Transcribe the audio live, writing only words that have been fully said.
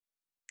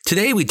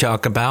Today we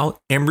talk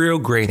about embryo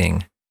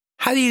grading.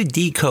 How do you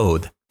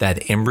decode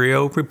that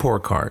embryo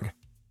report card?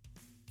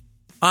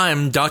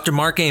 I'm Dr.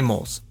 Mark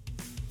Amos,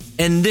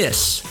 and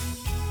this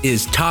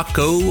is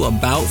Taco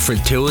Bout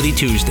Fertility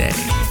Tuesday.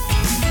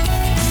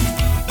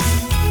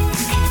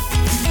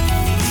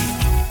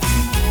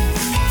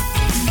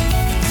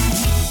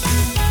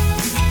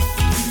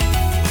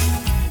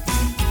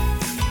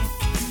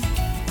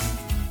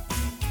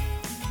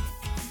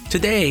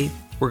 Today,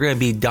 we're going to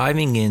be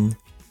diving in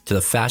to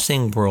the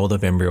fascinating world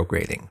of embryo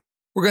grading.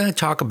 We're going to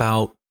talk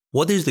about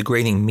what does the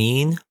grading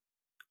mean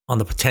on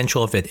the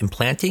potential of it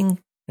implanting,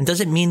 and does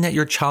it mean that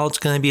your child's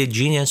going to be a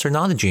genius or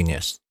not a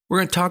genius? We're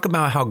going to talk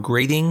about how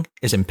grading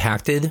is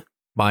impacted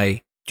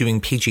by doing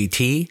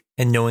PGT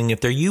and knowing if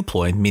they're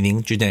euploid,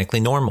 meaning genetically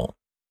normal.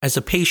 As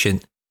a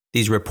patient,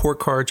 these report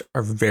cards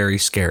are very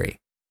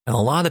scary, and a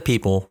lot of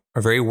people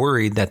are very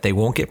worried that they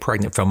won't get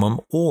pregnant from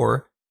them,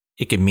 or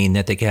it could mean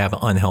that they could have an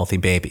unhealthy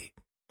baby.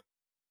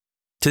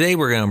 Today,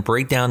 we're going to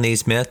break down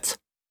these myths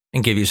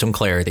and give you some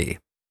clarity.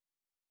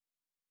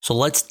 So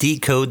let's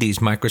decode these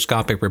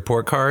microscopic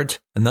report cards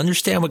and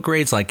understand what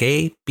grades like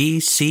A, B,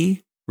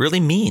 C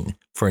really mean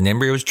for an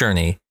embryo's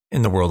journey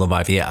in the world of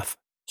IVF.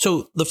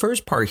 So the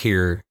first part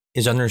here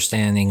is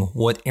understanding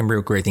what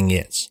embryo grading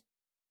is.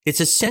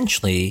 It's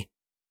essentially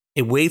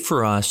a way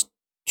for us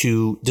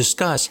to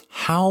discuss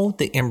how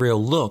the embryo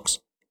looks,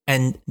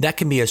 and that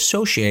can be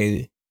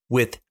associated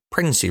with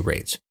pregnancy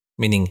rates,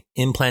 meaning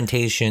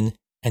implantation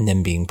and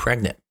then being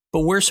pregnant.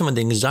 But where some of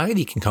the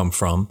anxiety can come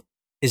from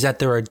is that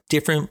there are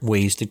different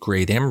ways to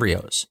grade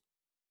embryos.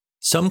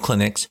 Some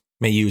clinics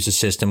may use a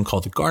system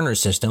called the Gardner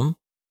system,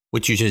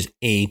 which uses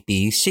A,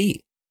 B,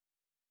 C.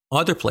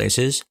 Other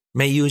places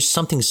may use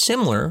something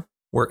similar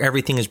where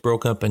everything is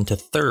broken up into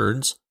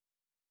thirds,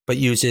 but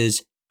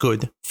uses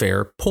good,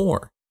 fair,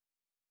 poor.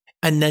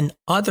 And then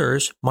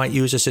others might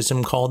use a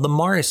system called the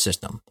Marius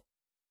system,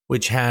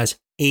 which has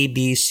A,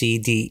 B, C,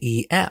 D,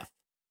 E, F,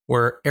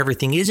 where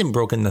everything isn't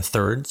broken into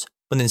thirds,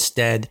 but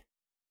instead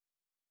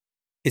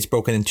it's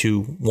broken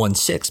into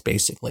 1/6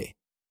 basically.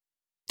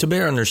 To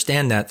better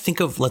understand that, think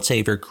of, let's say,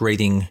 if you're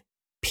grading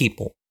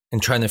people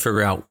and trying to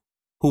figure out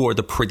who are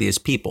the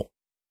prettiest people.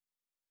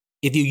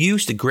 If you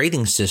use the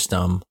grading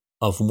system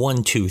of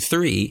 1, 2,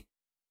 3,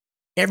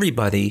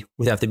 everybody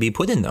would have to be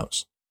put in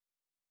those.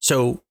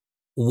 So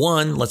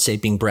 1, let's say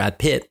being Brad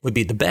Pitt, would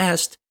be the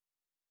best,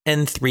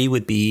 and 3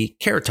 would be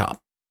Carrot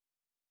Top.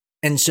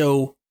 And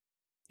so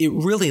it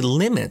really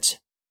limits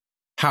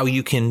how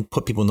you can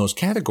put people in those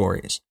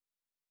categories.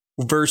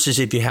 Versus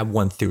if you have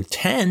 1 through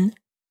 10,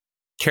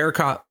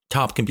 Carrot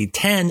Top can be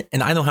 10,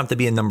 and I don't have to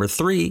be a number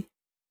 3.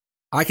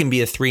 I can be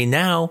a 3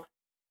 now,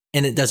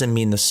 and it doesn't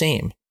mean the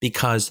same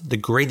because the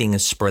grading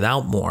is spread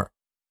out more.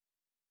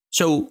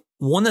 So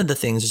one of the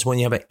things is when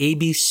you have an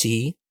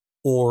ABC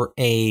or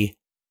a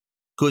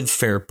good,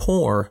 fair,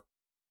 poor,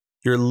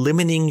 you're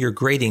limiting your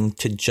grading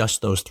to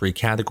just those 3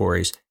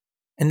 categories.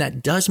 And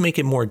that does make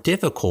it more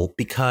difficult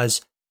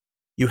because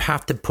you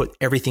have to put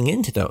everything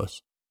into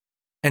those.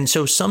 And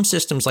so some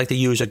systems like to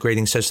use a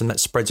grading system that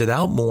spreads it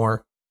out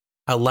more,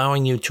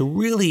 allowing you to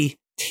really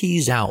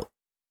tease out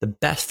the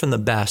best from the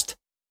best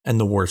and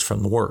the worst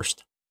from the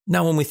worst.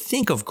 Now, when we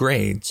think of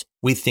grades,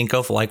 we think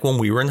of like when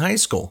we were in high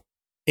school.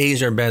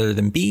 A's are better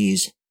than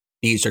B's,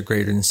 B's are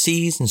greater than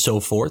C's, and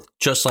so forth,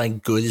 just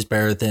like good is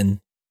better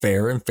than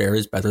fair and fair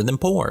is better than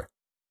poor.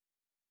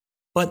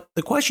 But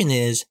the question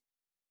is,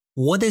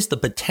 what is the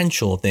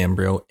potential of the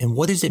embryo and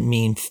what does it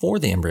mean for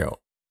the embryo?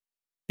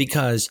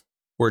 Because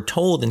we're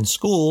told in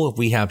school if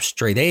we have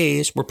straight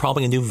A's, we're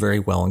probably going to do very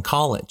well in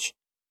college.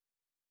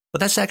 But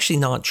that's actually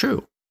not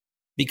true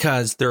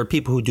because there are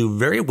people who do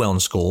very well in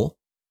school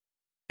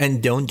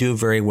and don't do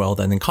very well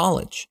then in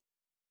college.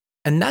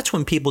 And that's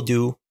when people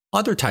do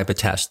other type of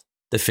tests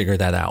to figure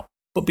that out.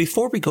 But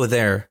before we go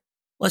there,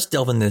 let's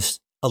delve in this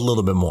a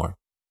little bit more.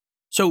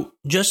 So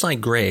just like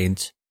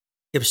grades,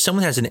 if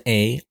someone has an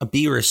A, a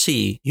B, or a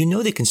C, you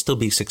know they can still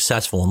be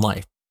successful in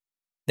life.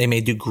 They may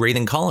do great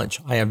in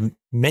college. I have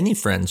many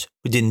friends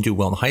who didn't do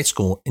well in high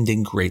school and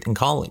did great in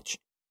college.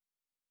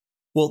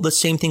 Well, the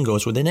same thing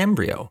goes with an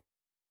embryo.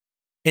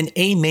 An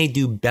A may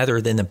do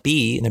better than a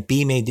B, and a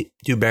B may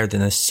do better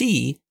than a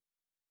C,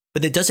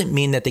 but it doesn't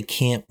mean that they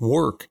can't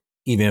work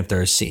even if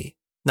they're a C.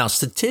 Now,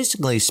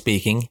 statistically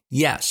speaking,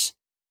 yes,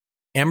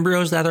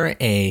 embryos that are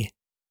A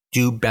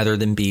do better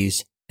than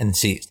Bs and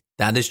Cs.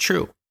 That is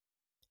true.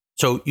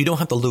 So you don't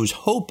have to lose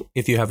hope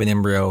if you have an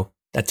embryo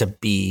that's a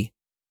B,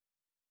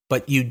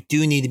 but you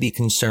do need to be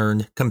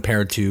concerned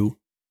compared to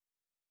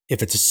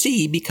if it's a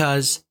C,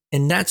 because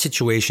in that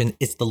situation,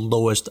 it's the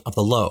lowest of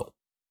the low.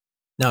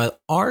 Now, at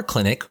our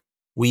clinic,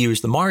 we use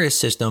the Marius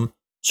system,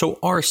 so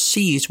our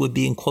Cs would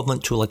be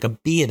equivalent to like a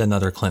B at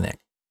another clinic.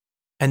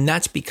 And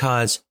that's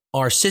because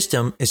our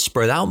system is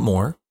spread out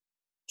more,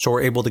 so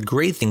we're able to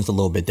grade things a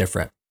little bit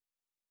different.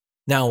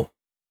 Now,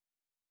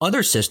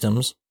 other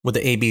systems with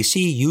the ABC,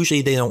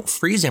 usually they don't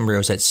freeze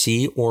embryos at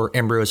C or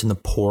embryos in the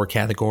poor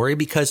category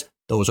because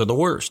those are the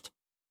worst.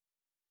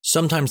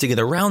 Sometimes to get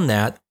around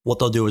that, what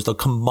they'll do is they'll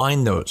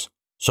combine those.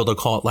 So they'll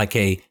call it like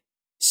a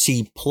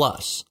C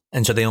plus.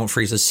 And so they don't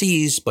freeze the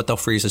C's, but they'll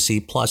freeze the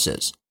C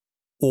pluses.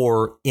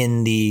 Or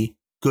in the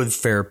good,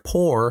 fair,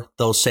 poor,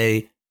 they'll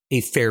say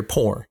a fair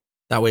poor.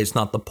 That way it's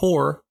not the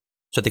poor,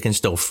 so they can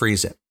still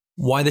freeze it.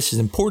 Why this is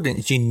important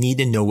is you need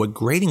to know what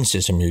grading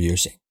system you're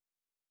using.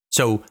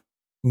 So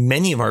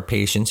many of our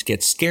patients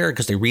get scared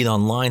because they read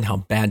online how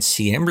bad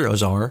C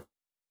embryos are,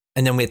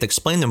 and then we have to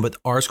explain them, but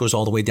ours goes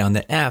all the way down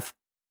to F.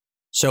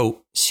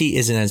 So C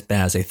isn't as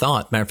bad as they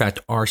thought. Matter of fact,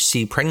 our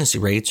C pregnancy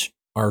rates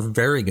are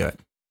very good.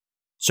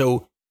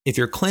 So if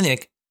your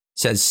clinic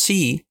says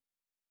C,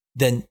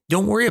 then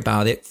don't worry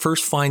about it.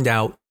 First, find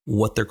out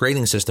what their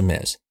grading system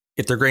is.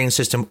 If their grading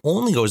system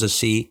only goes to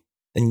C,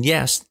 then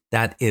yes,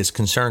 that is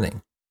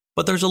concerning.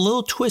 But there's a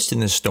little twist in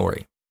this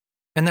story.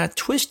 And that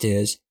twist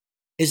is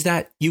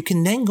that you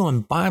can then go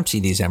and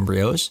biopsy these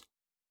embryos,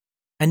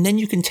 and then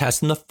you can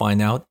test them to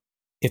find out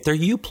if they're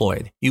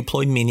euploid.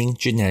 Euploid meaning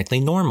genetically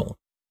normal.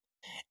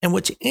 And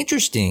what's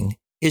interesting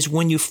is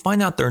when you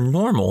find out they're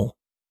normal,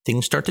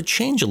 things start to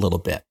change a little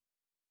bit.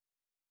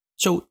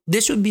 So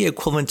this would be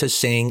equivalent to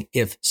saying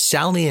if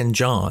Sally and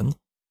John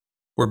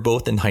were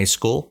both in high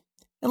school,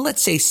 and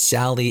let's say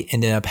Sally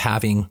ended up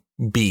having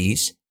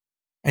B's,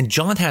 and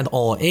John had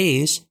all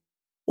A's,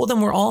 well,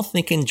 then we're all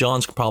thinking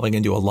John's probably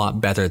going to do a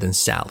lot better than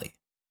Sally.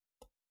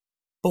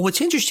 But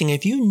what's interesting,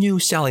 if you knew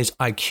Sally's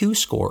IQ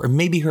score or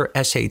maybe her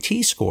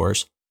SAT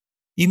scores,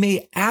 you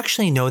may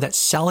actually know that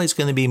Sally's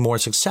going to be more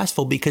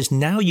successful because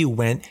now you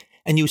went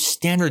and you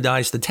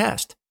standardized the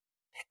test.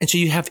 And so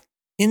you have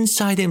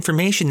inside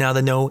information now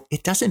to know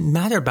it doesn't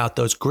matter about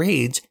those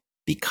grades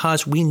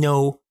because we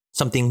know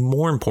something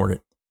more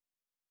important.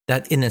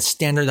 That in a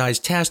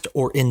standardized test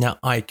or in the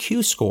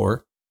IQ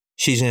score,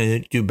 she's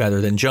going to do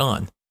better than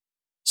John.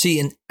 See,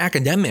 in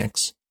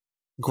academics,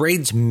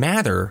 grades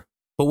matter,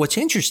 but what's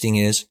interesting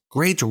is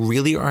grades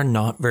really are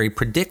not very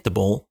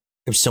predictable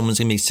if someone's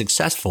going to be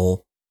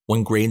successful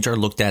when grades are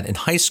looked at in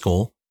high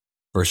school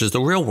versus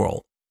the real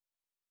world.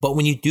 But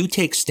when you do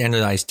take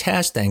standardized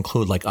tests that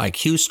include like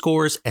IQ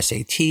scores,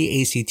 SAT,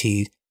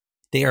 ACT,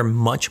 they are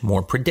much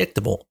more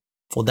predictable.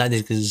 Well, that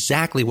is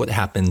exactly what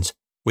happens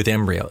with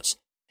embryos.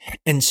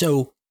 And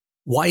so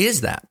why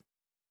is that?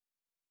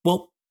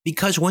 Well,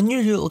 because when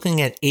you're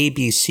looking at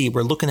ABC,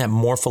 we're looking at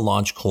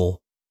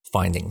morphological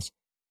findings.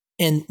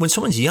 And when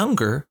someone's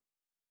younger,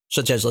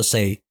 such as let's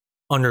say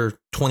under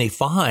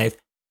 25,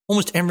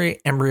 almost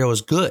every embryo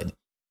is good.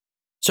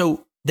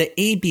 So the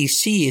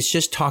ABC is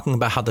just talking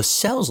about how the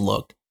cells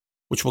look,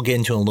 which we'll get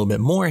into a little bit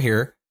more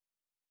here.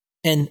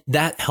 And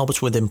that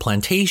helps with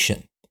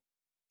implantation.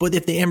 But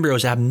if the embryo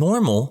is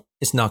abnormal,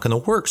 it's not going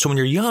to work. So when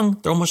you're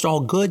young, they're almost all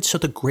good. So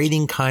the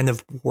grading kind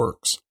of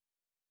works.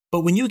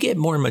 But when you get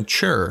more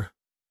mature,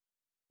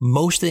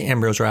 most of the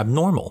embryos are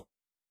abnormal.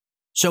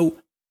 So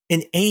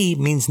an A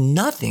means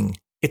nothing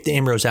if the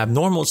embryo is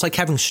abnormal. It's like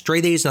having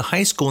straight A's in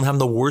high school and having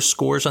the worst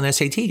scores on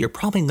SAT. You're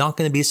probably not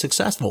going to be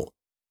successful.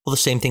 Well, the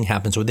same thing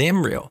happens with the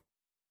embryo.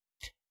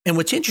 And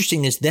what's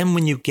interesting is then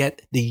when you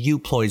get the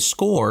euploid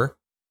score,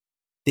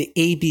 the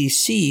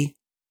ABC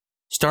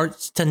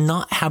starts to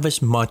not have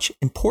as much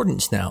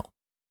importance now.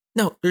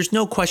 Now, there's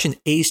no question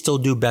A's still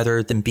do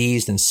better than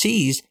B's and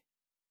C's,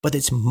 but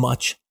it's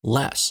much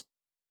less.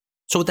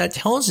 So what that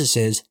tells us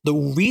is the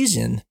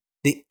reason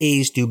the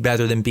A's do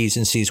better than B's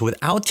and C's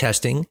without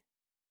testing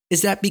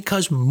is that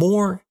because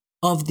more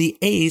of the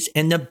A's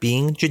end up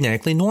being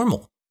genetically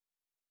normal.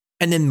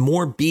 And then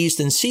more B's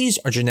than C's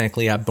are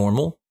genetically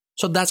abnormal.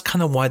 So that's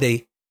kind of why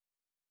they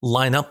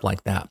line up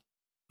like that.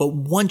 But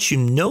once you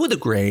know the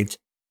grades,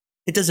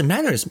 it doesn't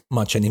matter as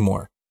much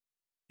anymore.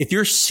 If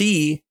your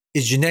C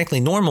is genetically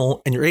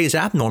normal and your A is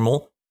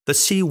abnormal, the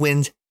C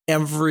wins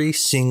every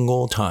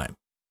single time.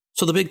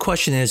 So the big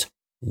question is,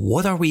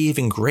 what are we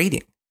even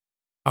grading?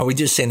 Are we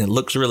just saying it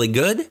looks really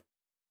good?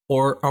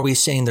 Or are we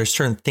saying there's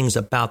certain things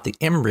about the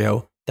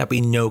embryo that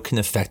we know can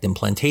affect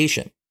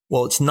implantation?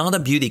 Well, it's not a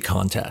beauty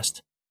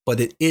contest, but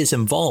it is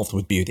involved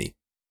with beauty.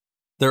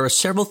 There are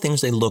several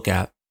things they look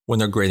at when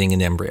they're grading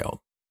an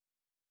embryo.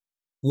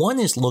 One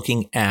is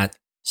looking at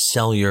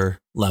cellular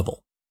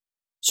level.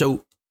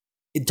 So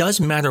it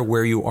does matter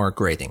where you are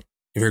grading.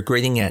 If you're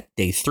grading at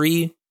day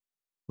 3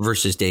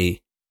 versus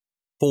day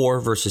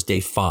 4 versus day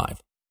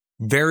 5,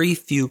 very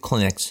few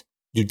clinics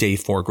do day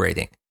 4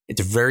 grading.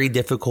 It's very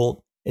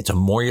difficult. It's a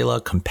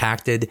morula,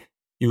 compacted.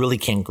 You really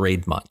can't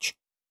grade much.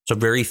 So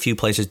very few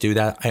places do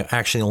that. I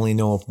actually only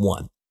know of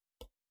one.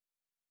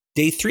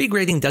 Day 3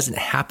 grading doesn't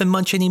happen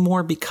much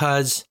anymore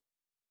because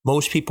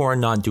most people are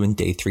not doing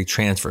day 3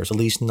 transfers, at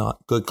least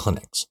not good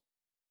clinics.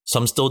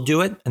 Some still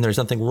do it, and there's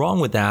nothing wrong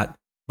with that,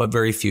 but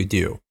very few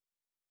do.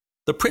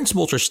 The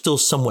principles are still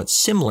somewhat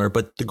similar,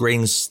 but the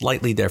grading is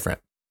slightly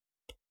different.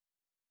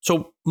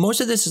 So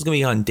most of this is going to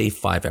be on day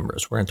 5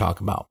 embryos we're going to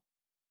talk about.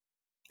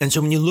 And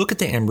so when you look at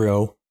the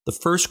embryo, the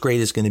first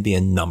grade is going to be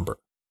a number.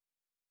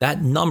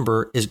 That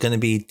number is going to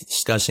be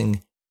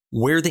discussing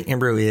where the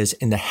embryo is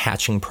in the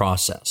hatching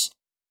process.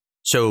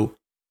 So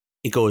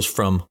it goes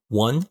from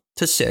 1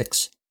 to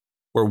 6,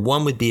 where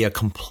 1 would be a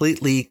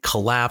completely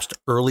collapsed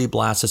early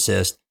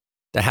blastocyst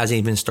that hasn't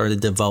even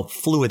started to develop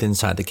fluid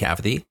inside the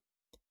cavity.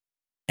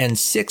 And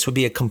 6 would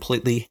be a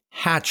completely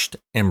hatched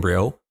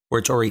embryo where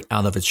it's already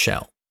out of its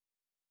shell.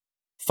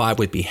 5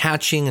 would be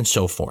hatching and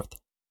so forth.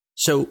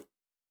 So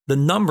the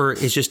number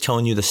is just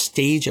telling you the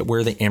stage at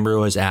where the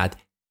embryo is at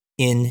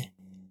in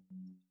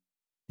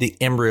the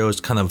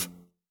embryo's kind of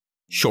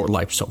short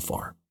life so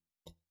far.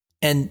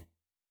 And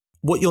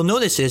what you'll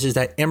notice is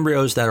that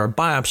embryos that are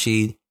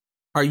biopsied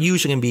are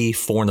usually going to be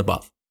 4 and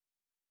above,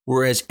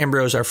 whereas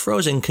embryos that are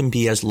frozen can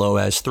be as low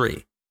as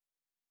 3.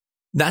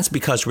 That's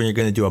because when you're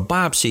going to do a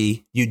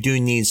biopsy, you do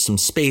need some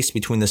space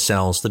between the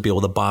cells to be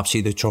able to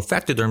biopsy the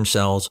trophectoderm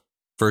cells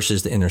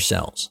versus the inner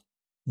cells.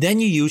 Then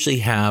you usually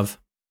have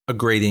a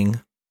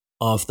grading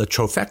of the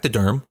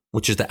trophectoderm,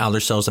 which is the outer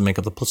cells that make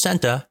up the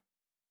placenta,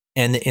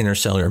 and the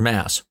intercellular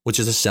mass, which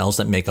is the cells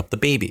that make up the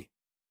baby.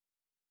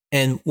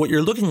 And what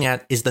you're looking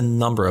at is the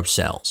number of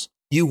cells.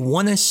 You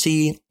want to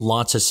see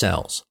lots of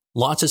cells.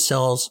 Lots of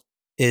cells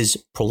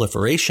is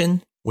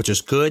proliferation, which is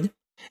good.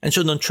 And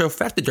so in the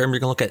trophectoderm, you're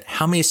going to look at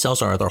how many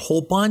cells are there a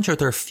whole bunch or are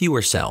there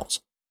fewer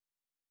cells?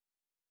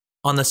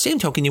 On the same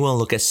token, you want to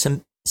look at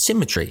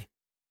symmetry.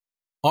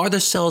 Are the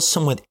cells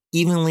somewhat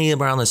evenly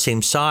around the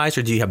same size,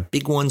 or do you have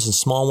big ones and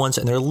small ones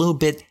and they're a little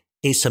bit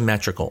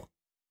asymmetrical?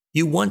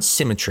 You want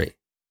symmetry.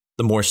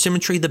 The more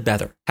symmetry, the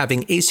better.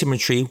 Having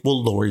asymmetry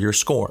will lower your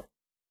score.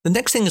 The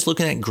next thing is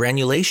looking at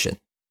granulation.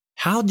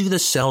 How do the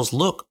cells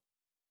look?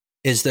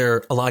 Is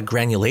there a lot of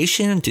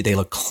granulation? Do they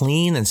look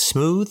clean and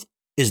smooth?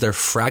 Is there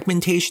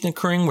fragmentation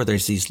occurring where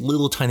there's these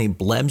little tiny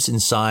blebs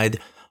inside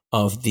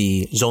of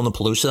the zona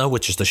pellucida,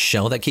 which is the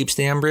shell that keeps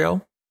the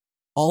embryo?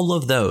 All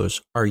of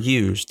those are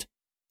used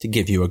to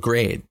give you a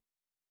grade.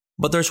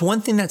 But there's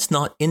one thing that's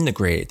not in the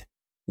grade,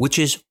 which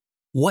is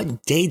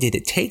what day did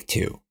it take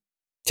to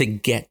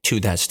get to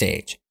that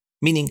stage?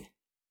 Meaning,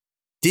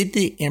 did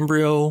the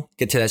embryo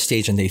get to that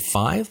stage on day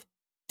 5,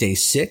 day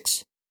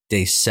 6,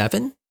 day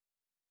 7?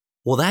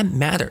 Well, that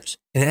matters.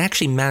 And it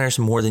actually matters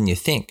more than you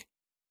think.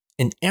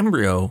 An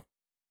embryo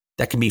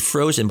that can be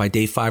frozen by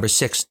day 5 or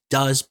 6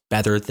 does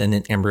better than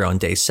an embryo on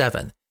day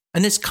 7.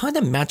 And this kind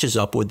of matches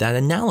up with that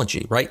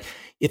analogy, right?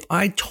 If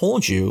I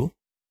told you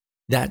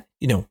that,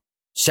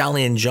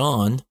 Sally and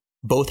John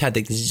both had the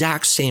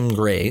exact same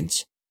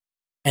grades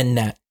and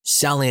that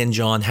Sally and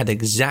John had the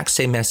exact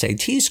same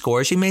SAT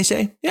scores, you may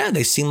say, yeah,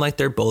 they seem like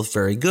they're both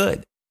very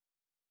good.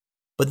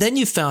 But then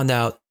you found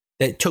out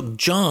that it took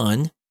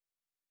John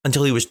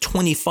until he was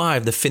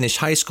 25 to finish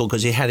high school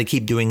because he had to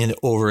keep doing it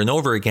over and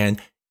over again.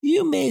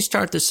 You may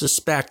start to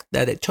suspect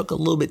that it took a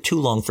little bit too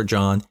long for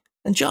John,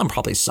 and John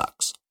probably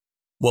sucks.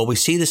 Well, we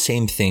see the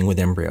same thing with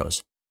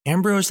embryos.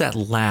 Embryos that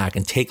lag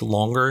and take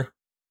longer,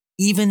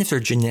 even if they're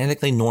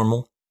genetically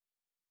normal,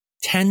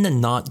 tend to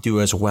not do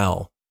as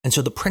well. And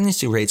so the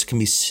pregnancy rates can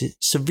be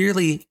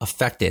severely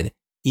affected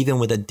even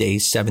with a day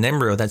 7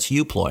 embryo that's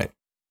euploid.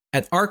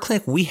 At our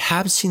clinic, we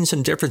have seen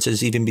some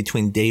differences even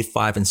between day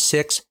 5 and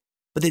 6,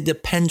 but it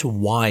depends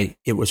why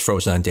it was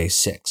frozen on day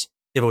 6.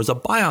 If it was a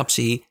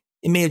biopsy,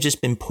 it may have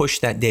just been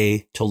pushed that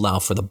day to allow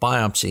for the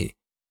biopsy.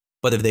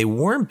 But if they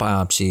weren't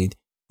biopsied,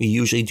 we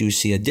usually do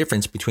see a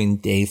difference between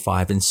day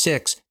 5 and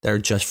 6 that are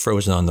just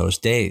frozen on those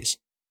days.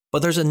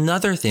 But there's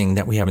another thing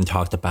that we haven't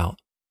talked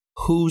about.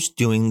 Who's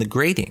doing the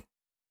grading?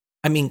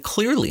 I mean,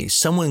 clearly,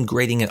 someone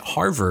grading at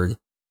Harvard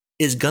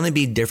is going to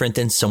be different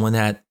than someone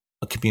at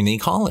a community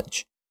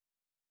college.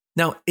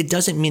 Now, it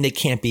doesn't mean they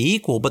can't be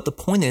equal, but the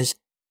point is,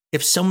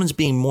 if someone's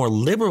being more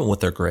liberal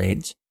with their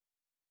grades,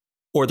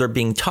 or they're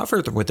being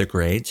tougher with their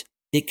grades,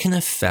 it can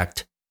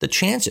affect the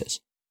chances.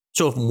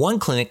 So if one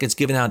clinic is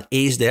giving out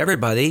A's to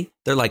everybody,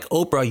 they're like,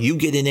 Oprah, you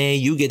get an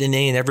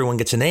A, and everyone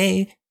gets an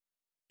A,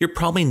 you're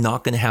probably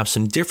not going to have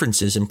some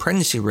differences in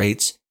pregnancy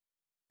rates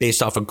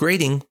based off of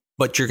grading,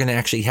 but you're going to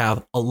actually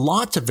have a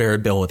lot of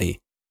variability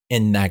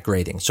in that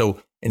grading.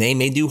 So an A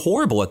may do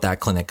horrible at that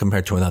clinic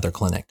compared to another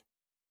clinic.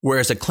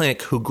 Whereas a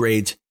clinic who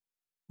grades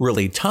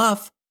really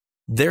tough,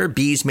 their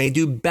B's may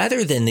do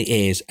better than the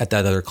A's at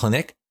that other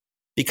clinic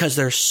because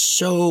they're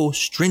so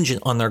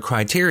stringent on their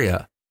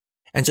criteria.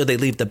 And so they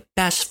leave the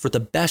best for the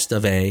best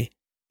of A.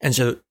 And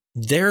so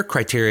their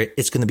criteria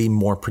is going to be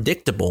more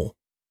predictable.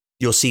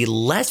 You'll see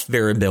less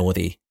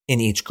variability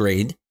in each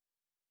grade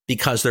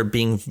because they're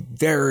being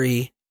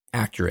very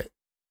accurate.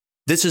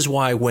 This is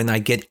why when I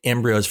get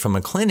embryos from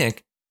a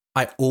clinic,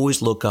 I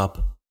always look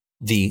up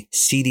the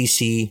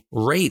CDC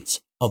rates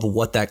of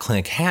what that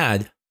clinic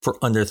had for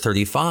under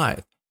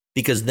 35,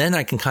 because then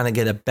I can kind of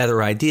get a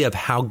better idea of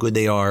how good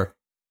they are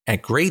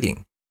at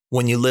grading.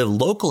 When you live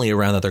locally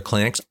around other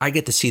clinics, I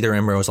get to see their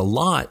embryos a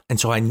lot. And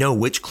so I know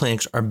which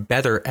clinics are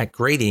better at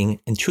grading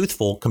and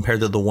truthful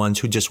compared to the ones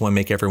who just want to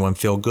make everyone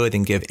feel good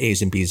and give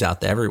A's and B's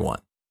out to everyone.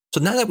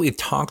 So now that we've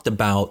talked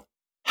about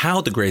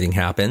how the grading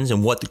happens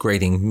and what the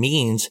grading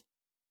means,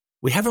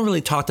 we haven't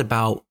really talked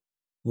about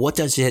what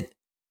does it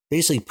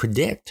basically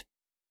predict.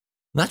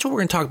 And that's what we're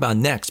going to talk about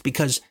next,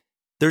 because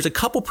there's a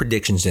couple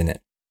predictions in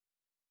it.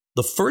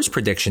 The first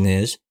prediction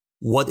is,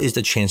 what is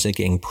the chance of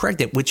getting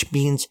pregnant, which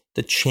means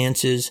the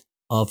chances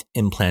of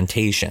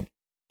implantation.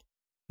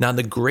 Now,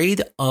 the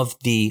grade of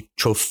the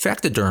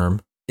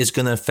trophectoderm is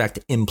going to affect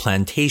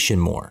implantation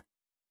more.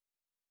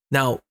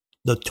 Now,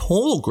 the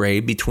total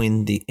grade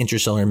between the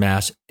intracellular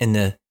mass and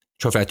the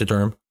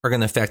trophectoderm are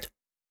going to affect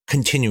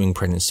continuing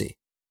pregnancy.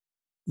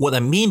 What I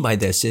mean by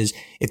this is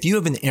if you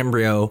have an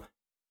embryo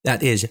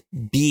that is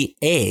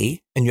BA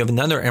and you have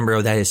another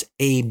embryo that is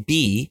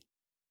AB,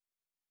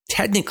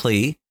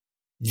 technically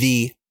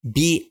the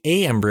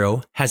BA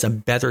embryo has a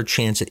better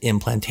chance at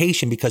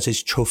implantation because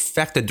its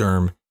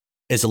trophectoderm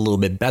is a little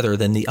bit better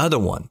than the other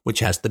one, which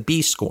has the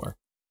B score.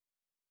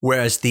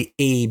 Whereas the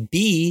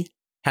AB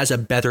has a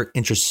better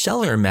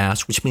intracellular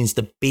mass, which means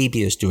the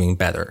baby is doing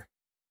better.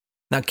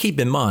 Now, keep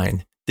in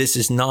mind, this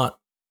is not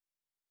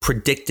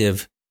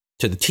predictive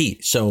to the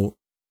T. So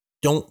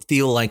don't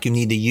feel like you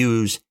need to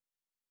use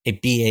a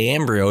BA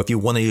embryo if you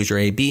want to use your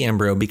AB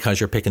embryo because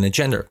you're picking a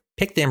gender.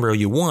 Pick the embryo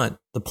you want.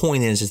 The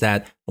point is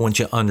that I want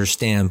you to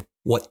understand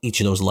what each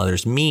of those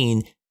letters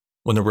mean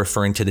when they're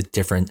referring to the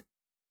different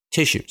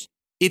tissues.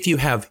 If you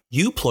have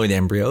euploid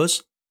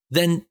embryos,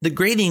 then the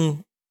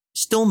grading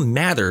still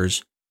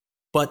matters,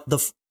 but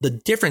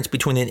the difference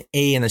between an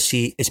A and a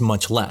C is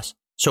much less.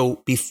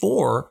 So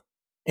before,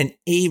 an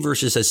A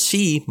versus a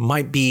C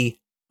might be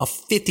a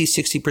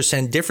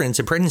 50-60% difference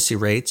in pregnancy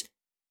rates.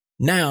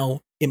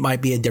 Now it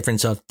might be a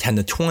difference of 10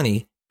 to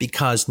 20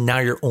 because now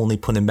you're only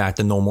putting back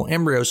the normal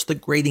embryos. So the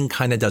grading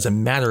kind of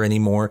doesn't matter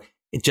anymore.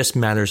 It just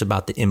matters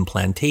about the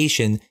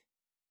implantation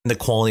and the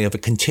quality of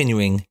it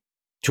continuing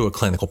to a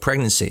clinical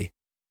pregnancy.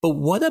 But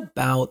what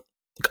about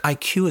the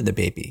IQ of the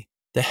baby,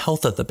 the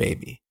health of the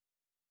baby?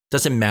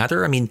 Does it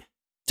matter? I mean,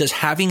 does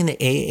having an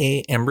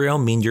AA embryo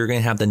mean you're going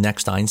to have the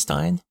next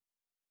Einstein?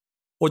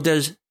 Or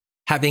does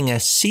having a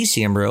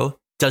CC embryo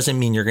doesn't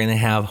mean you're going to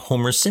have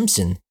Homer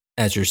Simpson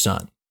as your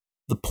son?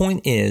 The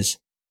point is,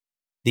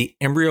 the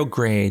embryo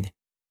grade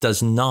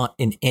does not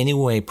in any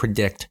way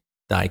predict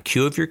the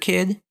IQ of your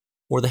kid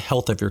or the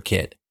health of your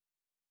kid.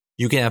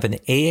 You can have an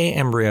AA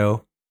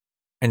embryo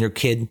and your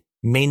kid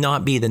may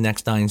not be the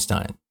next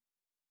Einstein.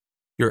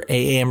 Your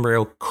AA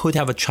embryo could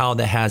have a child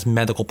that has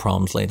medical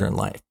problems later in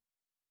life.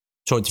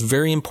 So it's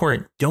very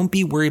important. Don't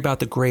be worried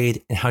about the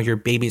grade and how your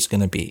baby is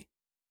going to be.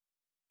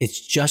 It's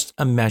just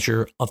a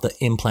measure of the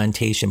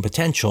implantation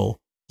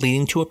potential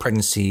leading to a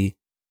pregnancy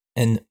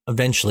and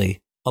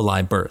eventually a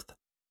live birth.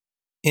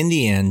 In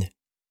the end,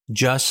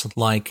 just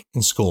like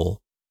in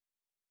school,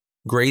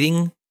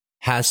 grading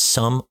has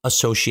some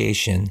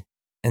association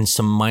and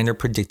some minor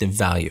predictive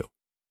value.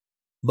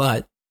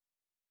 But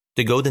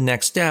to go the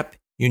next step,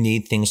 you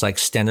need things like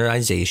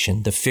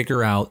standardization to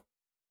figure out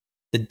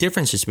the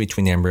differences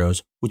between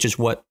embryos, which is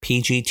what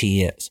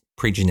PGT is,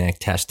 pre-genetic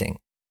testing.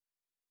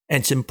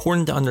 And it's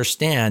important to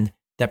understand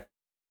that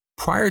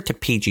prior to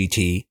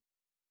PGT,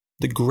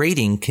 the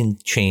grading can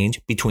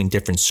change between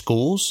different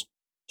schools,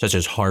 such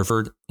as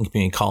Harvard and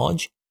community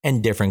college,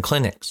 and different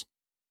clinics.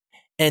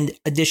 And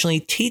additionally,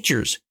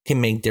 teachers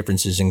can make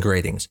differences in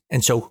gradings.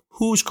 And so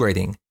who's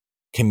grading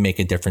can make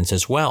a difference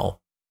as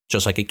well,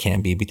 just like it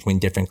can be between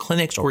different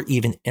clinics or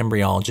even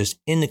embryologists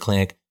in the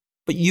clinic.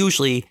 But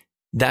usually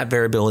that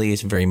variability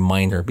is very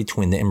minor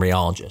between the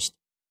embryologists.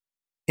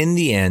 In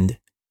the end,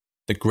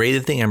 the grade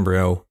of the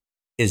embryo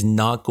is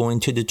not going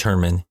to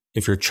determine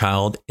if your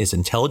child is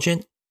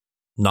intelligent,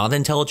 not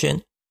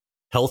intelligent,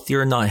 healthy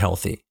or not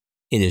healthy.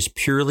 It is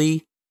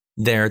purely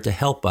there to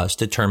help us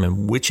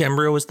determine which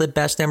embryo is the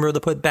best embryo to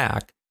put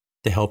back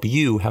to help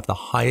you have the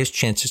highest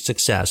chance of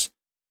success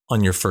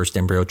on your first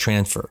embryo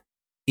transfer.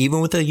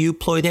 Even with a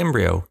euploid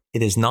embryo,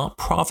 it is not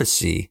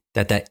prophecy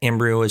that that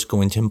embryo is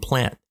going to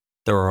implant.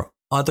 There are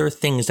other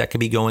things that could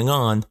be going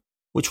on,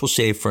 which we'll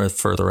save for a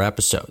further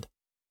episode.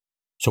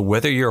 So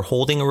whether you're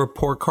holding a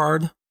report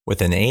card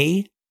with an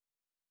A,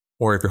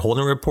 or if you're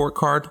holding a report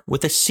card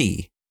with a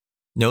C,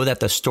 know that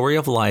the story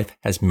of life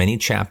has many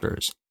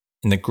chapters,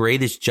 and the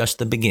grade is just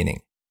the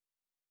beginning.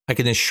 I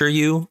can assure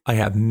you I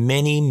have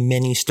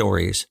many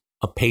stories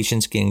of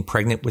patients getting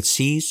pregnant with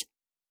C's,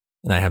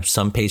 and I have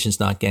some patients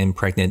not getting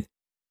pregnant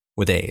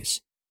with A's,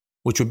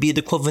 which would be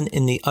the equivalent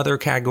in the other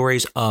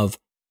categories of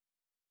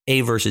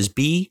A versus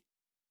B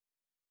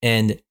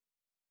and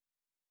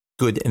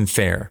good and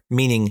fair,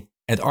 meaning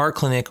at our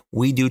clinic,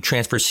 we do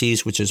transfer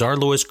C's, which is our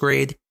lowest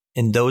grade.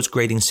 In those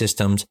grading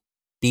systems,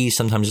 B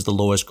sometimes is the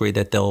lowest grade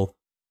that they'll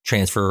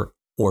transfer,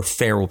 or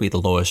fair will be the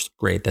lowest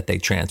grade that they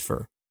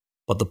transfer.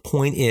 But the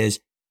point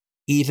is,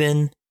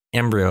 even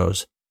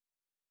embryos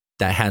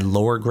that had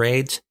lower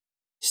grades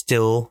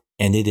still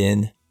ended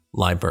in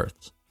live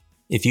births.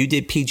 If you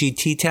did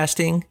PGT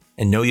testing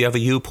and know you have a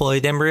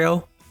euploid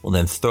embryo, well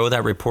then throw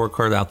that report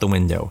card out the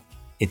window.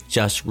 It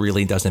just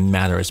really doesn't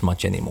matter as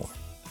much anymore.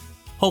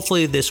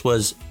 Hopefully this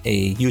was a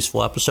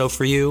useful episode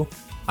for you.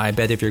 I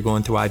bet if you're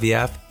going through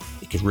IVF,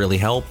 it could really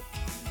help.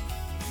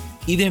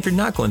 Even if you're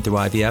not going through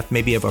IVF,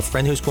 maybe you have a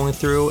friend who's going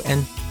through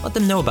and let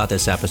them know about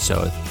this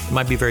episode. It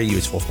might be very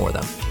useful for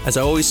them. As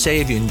I always say,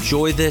 if you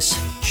enjoy this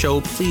show,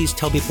 please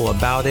tell people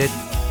about it.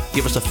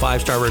 Give us a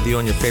 5-star review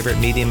on your favorite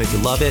medium if you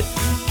love it.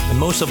 And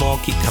most of all,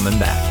 keep coming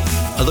back.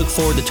 I look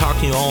forward to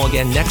talking to you all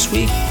again next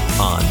week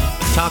on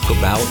Taco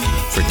Bout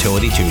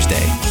Fertility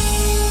Tuesday.